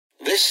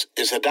This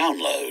is a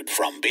download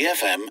from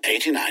BFM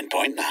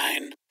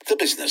 89.9, the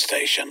business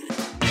station.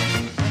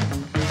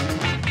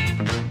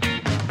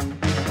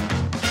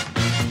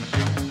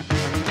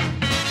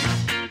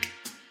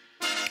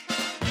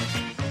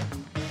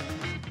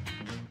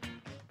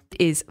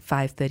 Is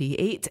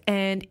 5:38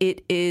 and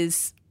it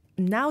is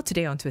now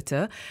today on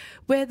Twitter,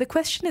 where the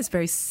question is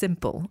very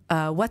simple.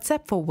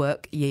 WhatsApp for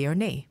work, yay or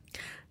nay?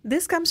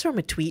 This comes from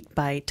a tweet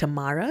by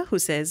Tamara, who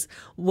says,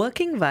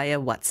 working via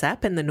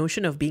WhatsApp and the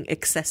notion of being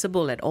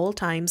accessible at all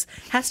times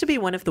has to be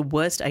one of the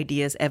worst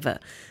ideas ever.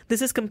 This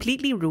has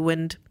completely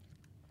ruined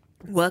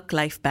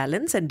work-life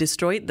balance and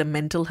destroyed the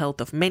mental health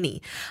of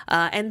many.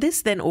 And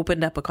this then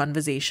opened up a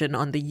conversation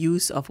on the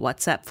use of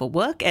WhatsApp for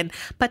work, and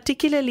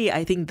particularly,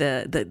 I think,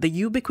 the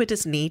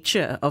ubiquitous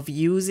nature of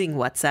using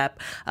WhatsApp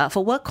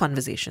for work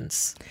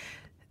conversations.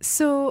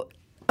 So,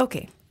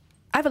 okay.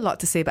 I have a lot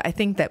to say, but I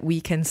think that we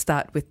can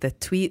start with the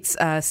tweets.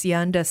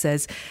 Sianda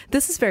says,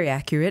 this is very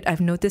accurate. I've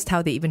noticed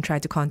how they even try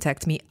to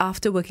contact me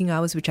after working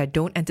hours, which I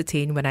don't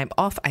entertain. When I'm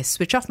off, I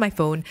switch off my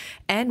phone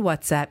and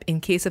WhatsApp.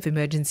 In case of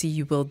emergency,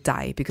 you will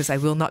die because I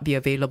will not be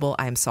available.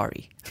 I'm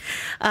sorry.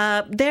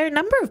 There are a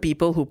number of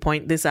people who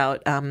point this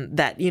out,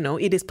 that,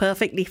 it is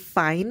perfectly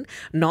fine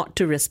not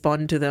to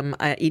respond to them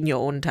in your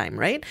own time,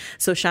 right?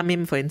 So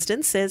Shamim, for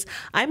instance, says,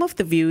 I'm of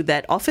the view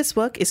that office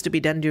work is to be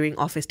done during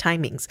office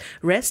timings.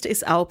 Rest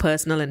is our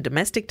personal and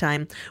domestic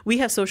time. We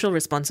have social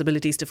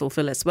responsibilities to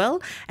fulfill as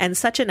well. And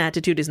such an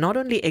attitude is not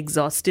only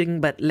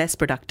exhausting, but less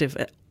productive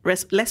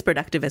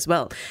as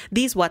well.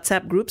 These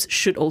WhatsApp groups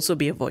should also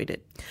be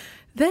avoided.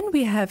 Then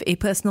we have a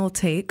personal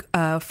take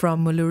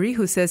from Muluri,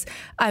 who says,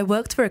 I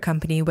worked for a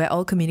company where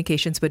all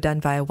communications were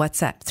done via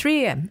WhatsApp.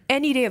 3 a.m.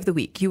 any day of the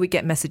week, you would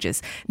get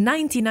messages.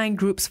 99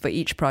 groups for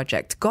each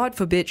project. God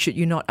forbid, should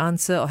you not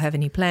answer or have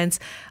any plans.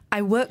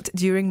 I worked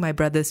during my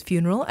brother's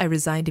funeral. I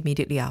resigned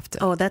immediately after.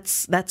 Oh,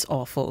 that's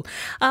awful.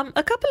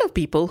 A couple of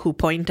people who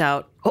point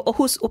out,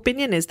 whose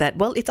opinion is that,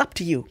 well, it's up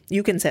to you.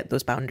 You can set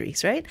those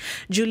boundaries, right?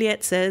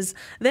 Juliet says,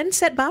 then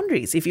set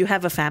boundaries. If you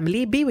have a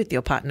family, be with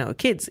your partner or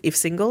kids. If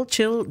single,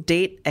 chill,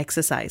 date,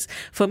 exercise.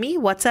 For me,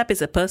 WhatsApp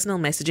is a personal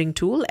messaging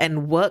tool,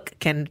 and work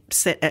can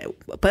send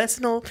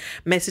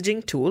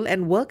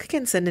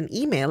an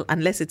email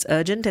unless it's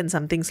urgent and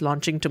something's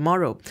launching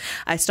tomorrow.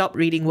 I stopped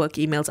reading work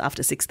emails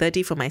after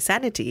 6:30 for my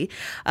sanity.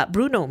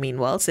 Bruno,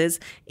 meanwhile, says,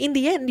 in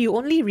the end, you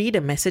only read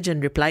a message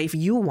and reply if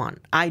you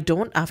want. I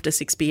don't after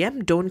 6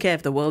 p.m. Don't care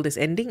if the world is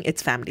ending.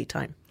 It's family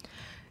time.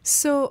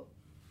 So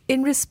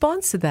in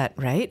response to that,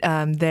 right,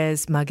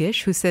 there's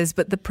Magesh who says,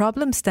 but the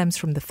problem stems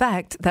from the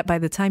fact that by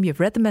the time you've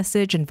read the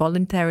message and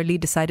voluntarily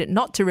decided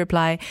not to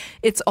reply,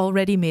 it's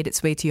already made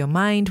its way to your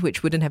mind,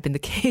 which wouldn't have been the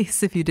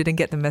case if you didn't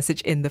get the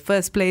message in the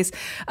first place.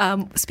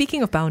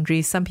 Speaking of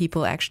boundaries, some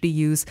people actually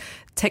use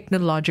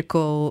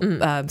technological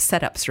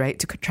setups, right,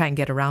 to try and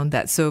get around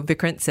that. So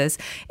Vikrant says,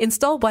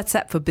 install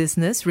WhatsApp for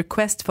business,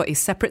 request for a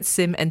separate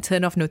SIM, and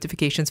turn off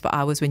notifications for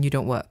hours when you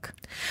don't work.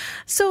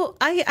 So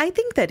I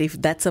think that if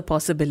that's a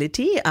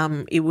possibility,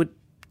 it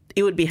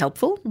would be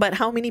helpful. But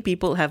how many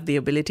people have the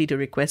ability to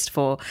request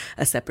for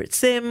a separate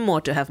SIM or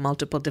to have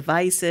multiple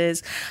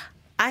devices?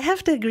 I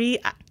have to agree.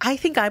 I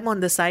think I'm on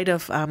the side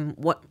of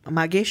what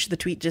Magesh, the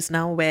tweet just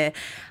now, where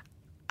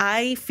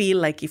I feel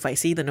like if I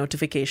see the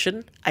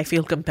notification, I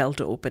feel compelled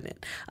to open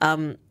it.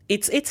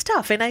 It's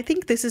tough, and I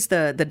think this is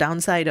the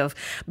downside of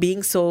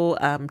being so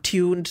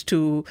tuned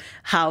to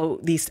how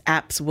these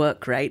apps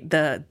work, right?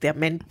 They're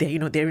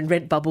in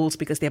red bubbles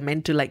because they're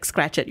meant to like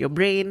scratch at your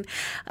brain.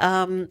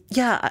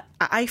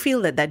 I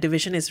feel that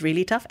division is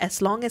really tough.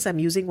 As long as I'm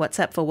using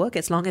WhatsApp for work,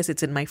 as long as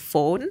it's in my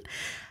phone,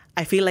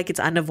 I feel like it's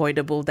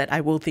unavoidable that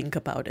I will think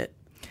about it.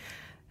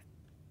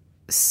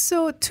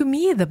 So to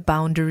me, the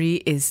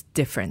boundary is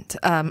different.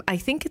 I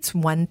think it's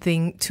one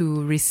thing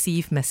to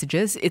receive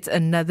messages. It's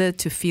another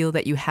to feel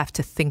that you have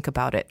to think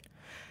about it.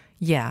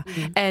 Yeah.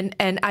 Mm-hmm.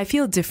 And I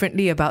feel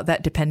differently about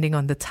that depending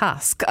on the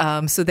task.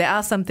 So there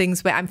are some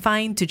things where I'm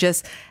fine to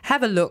just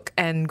have a look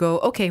and go,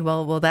 okay,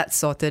 well, that's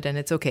sorted and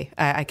it's okay.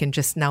 I can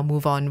just now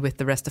move on with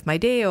the rest of my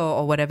day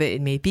or whatever it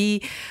may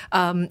be.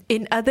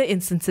 In other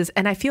instances,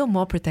 and I feel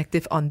more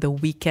protective on the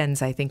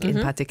weekends, I think,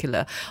 in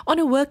particular. On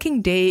a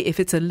working day,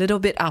 if it's a little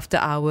bit after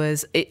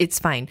hours, it's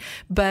fine.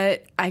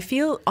 But I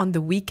feel on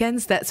the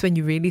weekends, that's when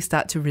you really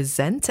start to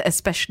resent,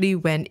 especially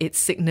when it's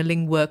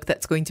signaling work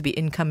that's going to be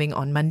incoming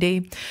on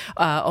Monday.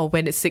 Or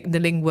when it's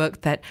signaling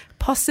work that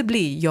possibly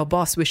your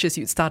boss wishes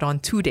you'd start on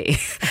today.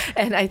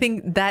 And I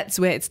think that's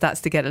where it starts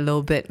to get a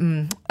little bit,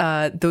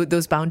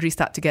 those boundaries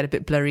start to get a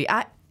bit blurry.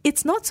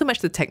 It's not so much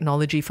the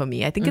technology for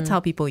me. I think it's how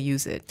people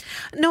use it.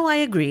 No, I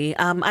agree.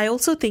 I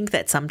also think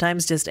that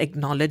sometimes just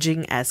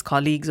acknowledging as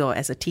colleagues or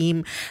as a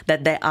team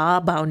that there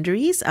are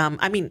boundaries.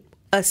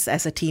 Us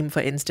as a team, for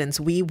instance,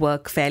 we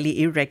work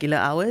fairly irregular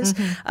hours.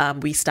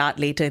 We start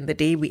later in the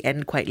day, we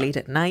end quite late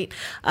at night.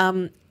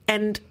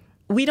 And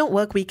we don't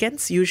work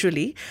weekends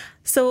usually.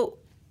 So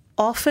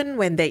often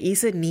when there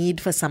is a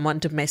need for someone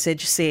to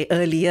message, say,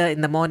 earlier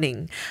in the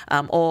morning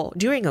or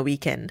during a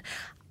weekend,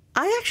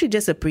 I actually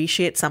just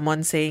appreciate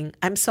someone saying,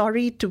 I'm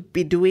sorry to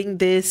be doing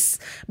this,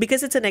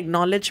 because it's an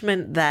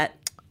acknowledgement that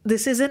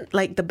this isn't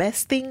like the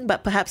best thing,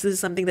 but perhaps this is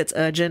something that's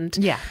urgent,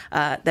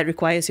 that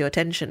requires your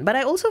attention. But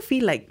I also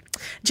feel like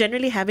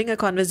generally having a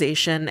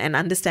conversation and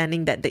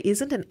understanding that there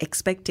isn't an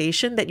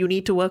expectation that you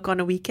need to work on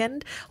a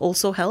weekend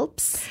also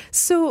helps.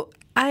 So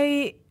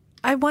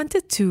I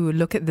wanted to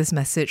look at this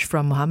message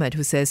from Muhammad,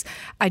 who says,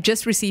 I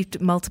just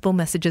received multiple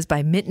messages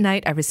by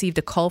midnight. I received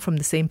a call from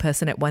the same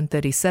person at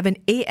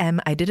 1:37 a.m.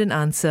 I didn't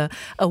answer.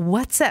 A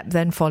WhatsApp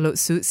then followed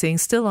suit saying,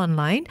 still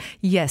online?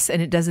 Yes, and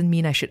it doesn't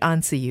mean I should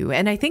answer you.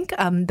 And I think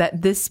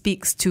that this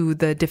speaks to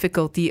the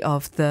difficulty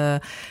of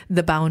the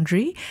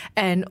boundary,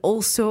 and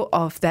also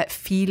of that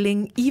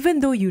feeling, even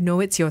though you know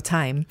it's your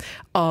time,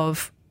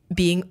 of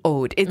being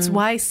owed. It's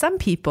why some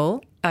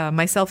people,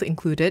 myself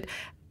included,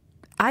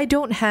 I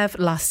don't have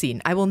last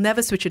seen. I will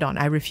never switch it on.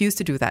 I refuse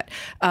to do that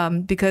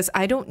because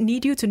I don't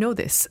need you to know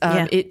this.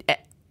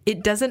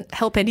 It doesn't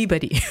help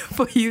anybody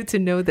for you to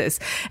know this.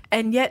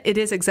 And yet it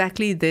is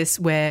exactly this,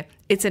 where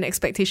it's an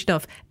expectation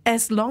of,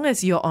 as long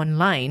as you're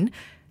online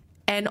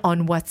and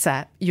on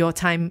WhatsApp, your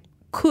time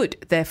could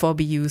therefore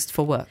be used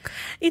for work.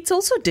 It's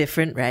also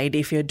different, right?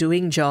 If you're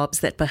doing jobs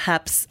that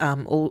perhaps,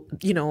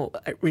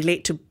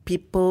 relate to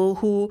people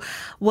who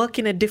work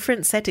in a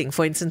different setting,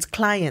 for instance,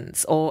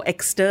 clients or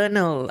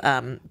external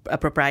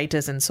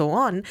proprietors and so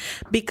on,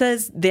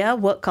 because their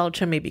work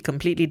culture may be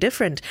completely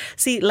different.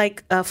 See,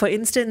 like, for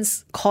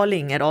instance,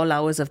 calling at all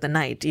hours of the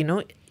night,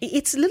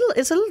 it's a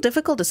little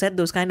difficult to set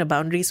those kind of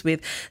boundaries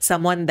with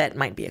someone that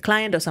might be a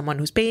client or someone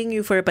who's paying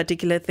you for a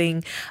particular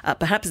thing.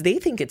 Perhaps they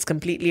think it's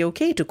completely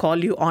okay to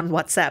call you on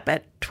WhatsApp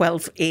at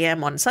 12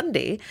 a.m. on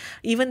Sunday,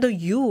 even though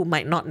you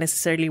might not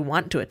necessarily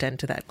want to attend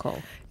to that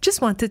call.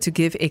 Just wanted to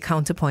give a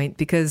counterpoint,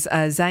 because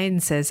Zain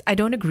says, I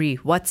don't agree.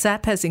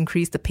 WhatsApp has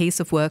increased the pace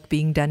of work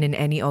being done in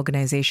any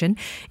organization.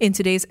 In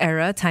today's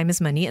era, time is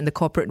money, and the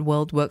corporate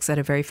world works at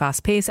a very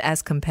fast pace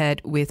as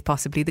compared with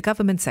possibly the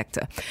government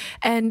sector.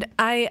 And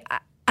I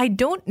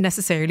don't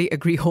necessarily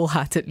agree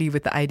wholeheartedly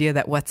with the idea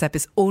that WhatsApp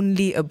is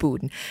only a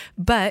boon.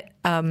 But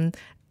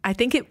I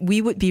think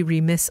we would be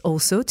remiss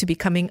also to be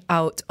coming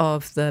out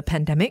of the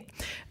pandemic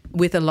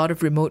with a lot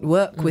of remote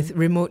work, with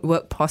remote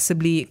work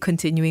possibly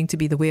continuing to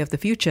be the way of the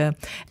future,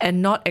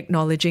 and not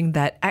acknowledging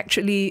that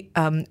actually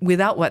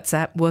without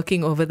WhatsApp,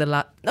 working over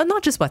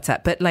not just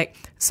WhatsApp, but like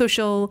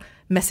social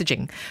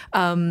messaging,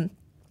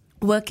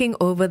 working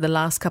over the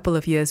last couple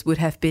of years would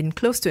have been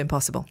close to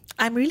impossible.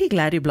 I'm really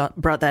glad you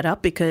brought that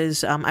up,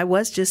 because I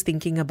was just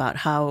thinking about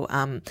how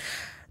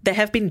there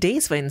have been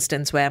days, for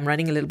instance, where I'm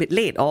running a little bit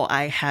late, or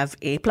I have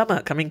a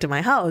plumber coming to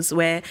my house,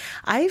 where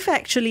I've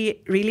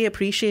actually really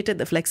appreciated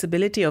the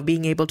flexibility of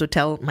being able to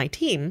tell my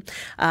team,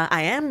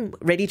 I am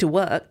ready to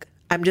work.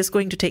 I'm just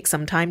going to take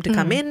some time to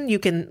come in. You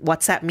can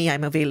WhatsApp me,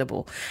 I'm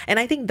available. And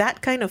I think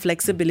that kind of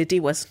flexibility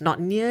was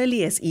not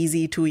nearly as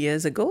easy 2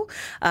 years ago.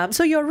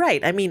 So you're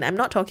right. I mean, I'm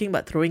not talking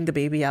about throwing the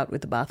baby out with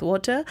the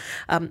bathwater.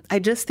 I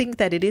just think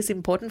that it is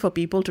important for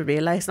people to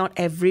realize not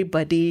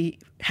everybody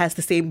has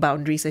the same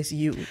boundaries as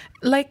you.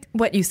 Like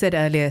what you said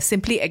earlier,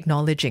 simply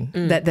acknowledging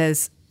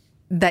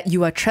that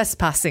you are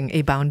trespassing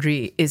a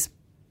boundary is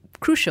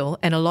crucial,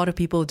 and a lot of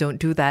people don't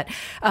do that.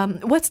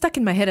 What's stuck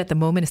in my head at the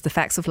moment is the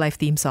Facts of Life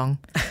theme song.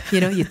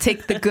 You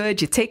take the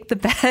good, you take the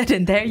bad,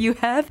 and there you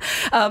have,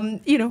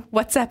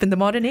 WhatsApp in the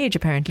modern age,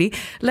 apparently.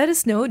 Let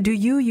us know, do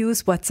you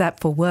use WhatsApp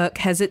for work?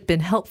 Has it been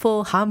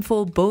helpful,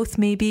 harmful, both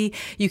maybe?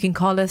 You can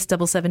call us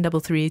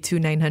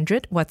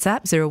 7733-2900,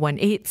 WhatsApp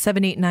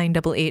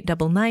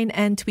 018-789-8899,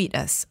 and tweet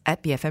us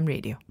at BFM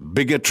Radio.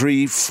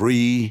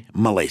 Bigotry-free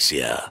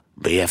Malaysia.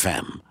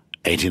 BFM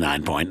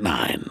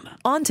 89.9.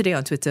 On Today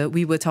on Twitter,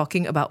 we were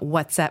talking about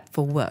WhatsApp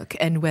for work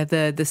and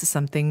whether this is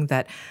something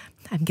that,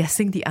 I'm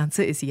guessing the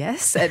answer is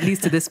yes, at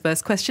least to this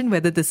first question,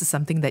 whether this is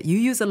something that you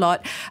use a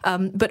lot,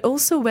 but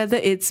also whether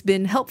it's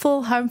been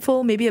helpful,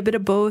 harmful, maybe a bit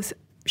of both.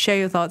 Share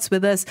your thoughts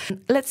with us.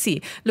 Let's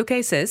see.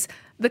 Lukai says,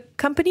 the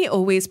company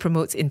always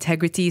promotes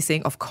integrity,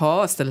 saying, of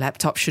course, the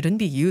laptop shouldn't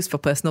be used for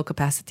personal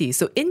capacity.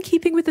 So in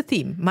keeping with the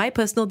theme, my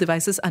personal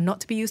devices are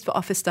not to be used for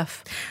office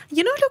stuff.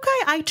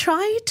 Lukai, I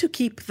try to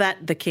keep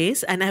that the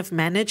case, and I've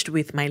managed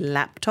with my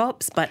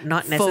laptops, but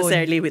not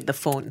necessarily with the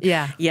phone.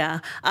 Yeah.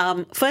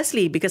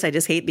 Firstly, because I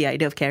just hate the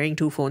idea of carrying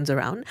two phones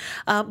around.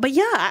 But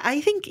yeah,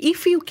 I think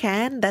if you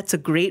can, that's a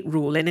great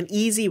rule and an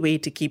easy way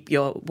to keep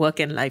your work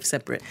and life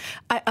separate.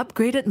 I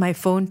upgraded my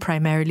phone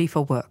primarily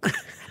for work.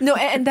 No,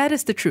 and that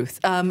is the truth.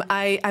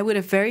 I would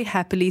have very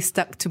happily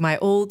stuck to my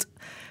old,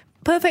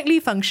 perfectly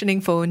functioning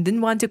phone,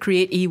 didn't want to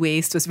create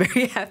e-waste, was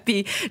very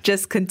happy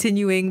just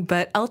continuing.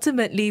 But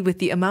ultimately, with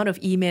the amount of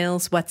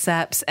emails,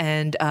 WhatsApps,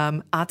 and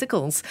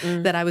articles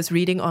that I was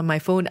reading on my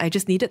phone, I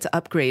just needed to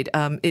upgrade.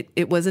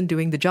 It wasn't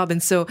doing the job.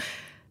 And so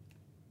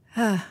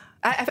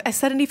I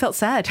suddenly felt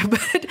sad,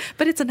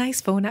 but it's a nice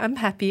phone. I'm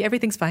happy.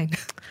 Everything's fine.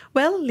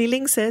 Well,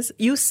 Liling says,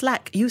 use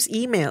Slack, use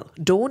email.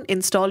 Don't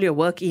install your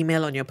work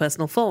email on your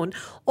personal phone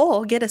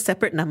or get a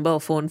separate number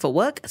of phone for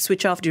work.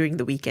 Switch off during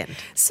the weekend.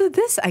 So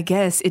this, I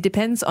guess, it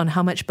depends on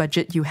how much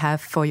budget you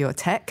have for your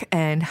tech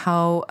and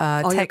how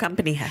your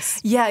company has.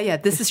 Yeah,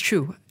 this is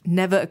true.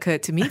 Never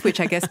occurred to me,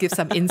 which I guess gives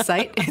some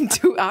insight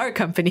into our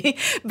company.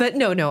 But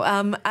no,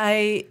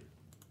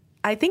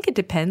 I think it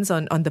depends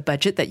on the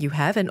budget that you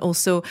have and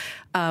also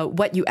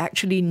what you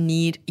actually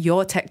need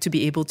your tech to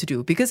be able to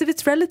do. Because if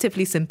it's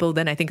relatively simple,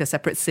 then I think a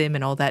separate SIM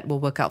and all that will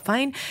work out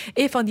fine.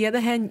 If, on the other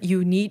hand,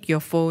 you need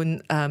your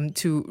phone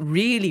to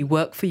really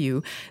work for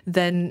you,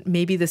 then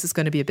maybe this is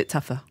going to be a bit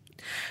tougher.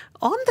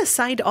 On the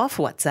side of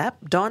WhatsApp,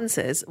 Don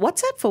says,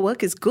 WhatsApp for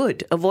work is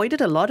good.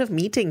 Avoided a lot of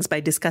meetings by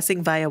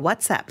discussing via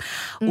WhatsApp.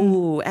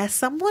 Ooh, as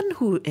someone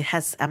who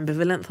has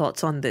ambivalent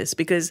thoughts on this,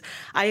 because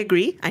I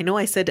agree. I know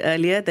I said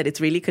earlier that it's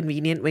really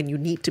convenient when you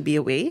need to be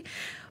away.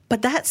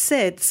 But that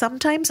said,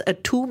 sometimes a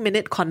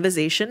 2-minute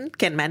conversation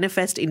can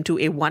manifest into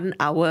a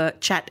 1-hour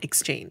chat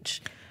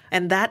exchange.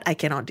 And that I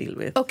cannot deal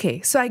with.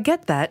 Okay, so I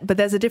get that, but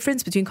there's a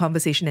difference between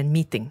conversation and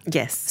meeting.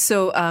 Yes.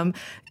 So,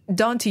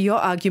 Don, to your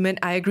argument,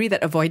 I agree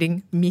that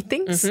avoiding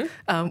meetings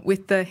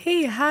with the,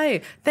 hey,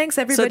 hi, thanks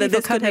everybody for coming. So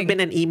this could have been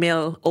an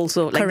email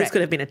also, like this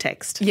could have been a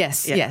text.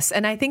 Yes.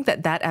 And I think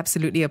that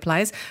absolutely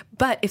applies.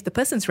 But if the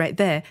person's right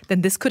there,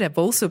 then this could have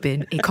also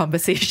been a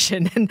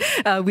conversation. And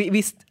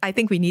I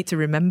think we need to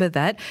remember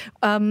that.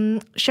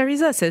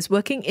 Shariza says,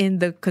 working in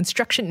the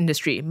construction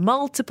industry,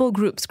 multiple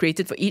groups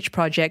created for each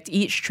project,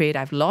 each trade.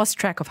 I've lost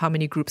track of how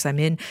many groups I'm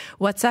in.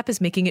 WhatsApp is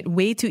making it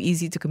way too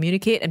easy to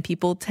communicate, and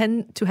people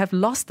tend to have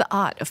lost the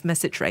art of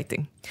message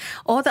writing.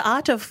 Or the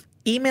art of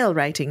email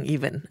writing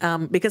even,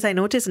 because I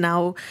notice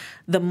now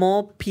the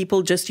more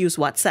people just use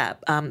WhatsApp,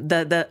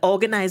 the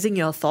organizing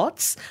your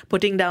thoughts,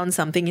 putting down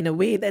something in a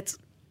way that's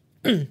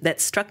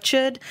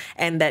structured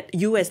and that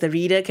you as the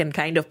reader can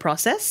kind of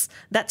process,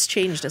 that's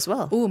changed as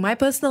well. Oh, my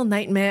personal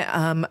nightmare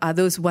are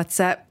those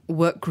WhatsApp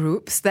work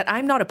groups that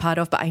I'm not a part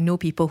of, but I know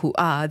people who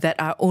are, that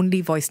are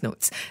only voice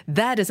notes.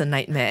 That is a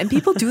nightmare. And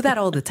people do that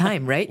all the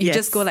time, right? You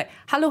just go like,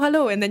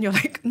 hello, and then you're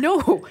like,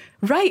 no,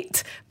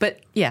 right. But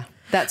yeah,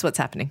 that's what's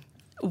happening.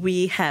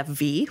 We have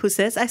V who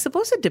says, I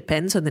suppose it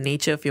depends on the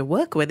nature of your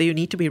work, whether you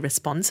need to be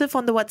responsive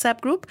on the WhatsApp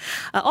group.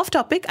 Off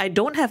topic, I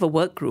don't have a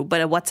work group,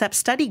 but a WhatsApp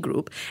study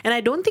group. And I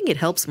don't think it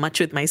helps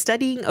much with my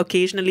studying,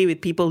 occasionally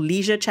with people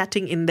leisure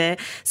chatting in there,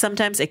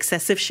 sometimes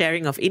excessive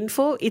sharing of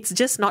info. It's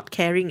just not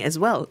caring as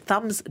well.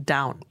 Thumbs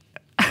down.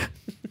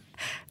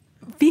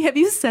 V, have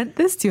you sent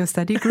this to your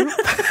study group?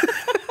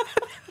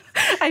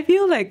 I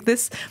feel like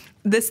this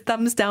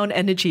thumbs down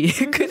energy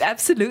could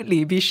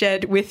absolutely be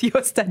shared with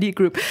your study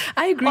group.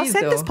 I agree, or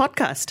send this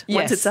podcast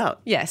once it's out.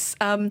 Yes.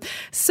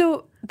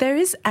 So there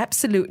is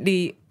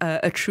absolutely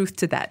a truth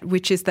to that,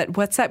 which is that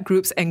WhatsApp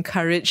groups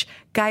encourage,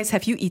 guys,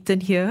 have you eaten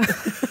here?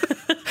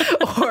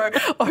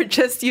 or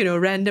just,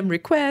 random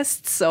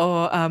requests,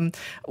 or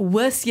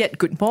worse yet,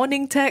 good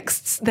morning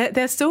texts.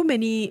 There's so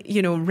many,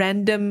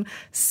 random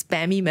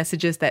spammy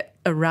messages that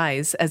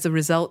arise as a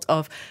result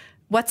of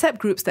WhatsApp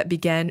groups that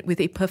began with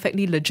a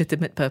perfectly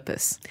legitimate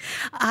purpose.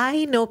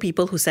 I know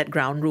people who set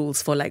ground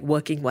rules for like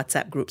working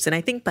WhatsApp groups. And I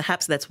think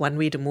perhaps that's one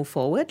way to move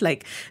forward.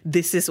 Like,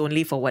 this is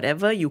only for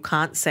whatever. You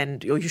can't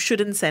send, or you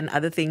shouldn't send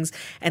other things.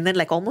 And then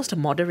like almost a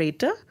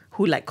moderator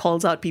who like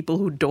calls out people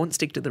who don't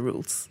stick to the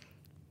rules.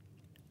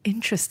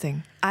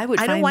 Interesting. I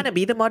don't want to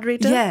be the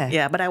moderator.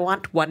 Yeah, but I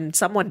want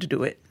someone to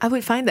do it. I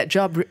would find that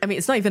job,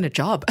 it's not even a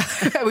job.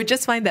 I would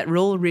just find that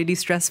role really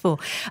stressful.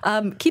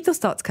 Keep those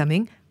thoughts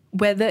coming.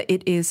 Whether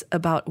it is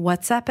about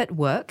WhatsApp at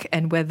work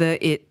and whether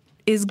it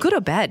is good or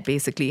bad,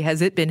 basically.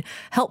 Has it been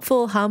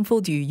helpful, harmful?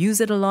 Do you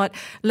use it a lot?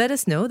 Let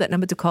us know. That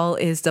number to call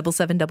is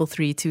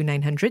 7733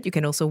 2900. You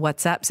can also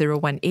WhatsApp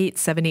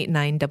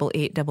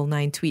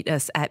 018-789-8899. Tweet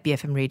us at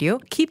BFM Radio.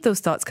 Keep those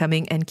thoughts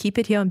coming and keep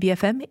it here on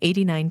BFM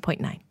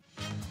 89.9.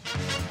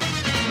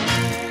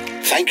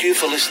 Thank you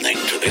for listening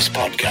to this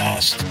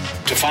podcast.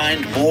 To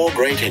find more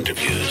great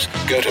interviews,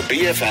 go to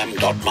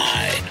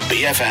bfm.my.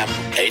 BFM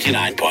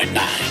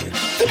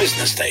 89.9, the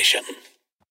business station.